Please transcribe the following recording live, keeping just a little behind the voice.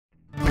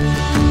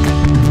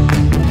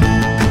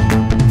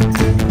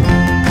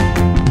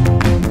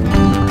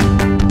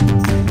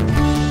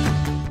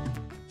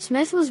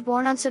Smith was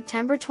born on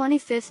September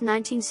 25,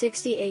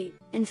 1968,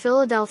 in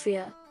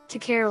Philadelphia, to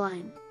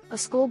Caroline, a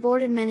school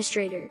board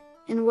administrator,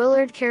 and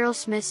Willard Carroll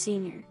Smith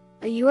Sr.,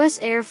 a U.S.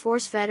 Air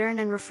Force veteran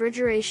and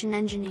refrigeration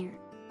engineer.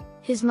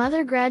 His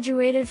mother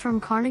graduated from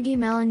Carnegie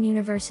Mellon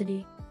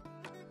University.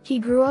 He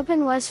grew up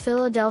in West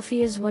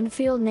Philadelphia's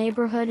Winfield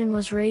neighborhood and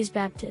was raised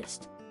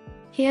Baptist.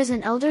 He has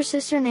an elder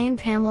sister named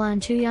Pamela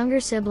and two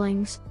younger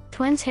siblings,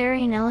 twins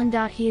Harry and Ellen.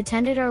 He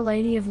attended Our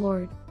Lady of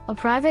Lourdes, a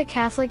private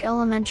Catholic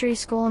elementary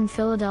school in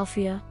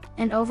Philadelphia,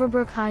 and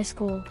Overbrook High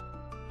School.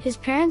 His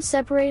parents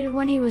separated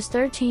when he was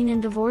 13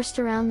 and divorced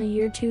around the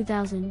year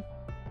 2000.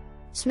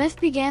 Smith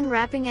began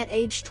rapping at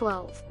age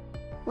 12,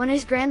 when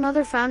his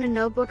grandmother found a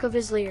notebook of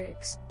his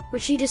lyrics,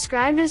 which she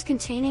described as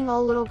containing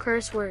all little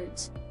curse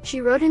words.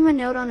 She wrote him a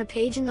note on a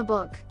page in the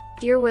book: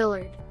 "Dear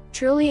Willard,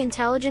 truly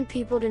intelligent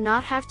people do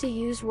not have to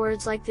use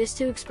words like this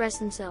to express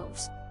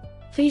themselves.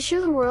 Please show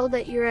the world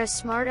that you're as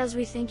smart as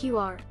we think you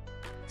are."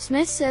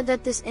 Smith said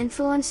that this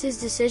influenced his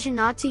decision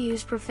not to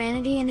use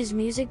profanity in his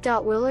music.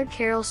 Willard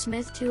Carroll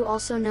Smith II,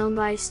 also known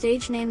by his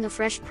stage name The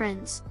Fresh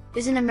Prince,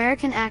 is an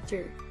American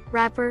actor,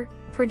 rapper,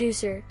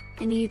 producer,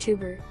 and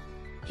YouTuber.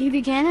 He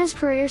began his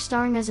career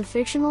starring as a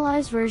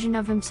fictionalized version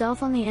of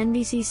himself on the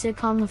NBC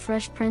sitcom The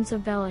Fresh Prince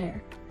of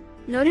Bel-Air.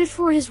 Noted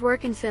for his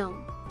work in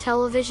film,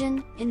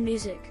 television, and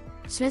music,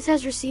 Smith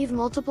has received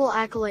multiple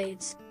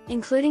accolades,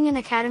 including an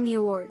Academy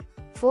Award,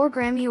 4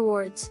 Grammy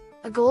Awards,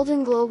 a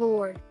Golden Globe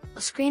Award, a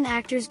Screen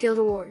Actors Guild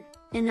Award,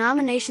 and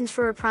nominations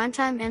for a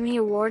Primetime Emmy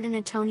Award and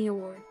a Tony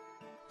Award.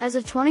 As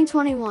of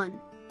 2021,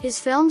 his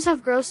films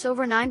have grossed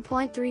over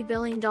 $9.3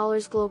 billion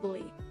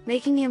globally,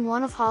 making him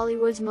one of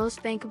Hollywood's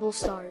most bankable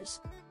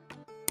stars.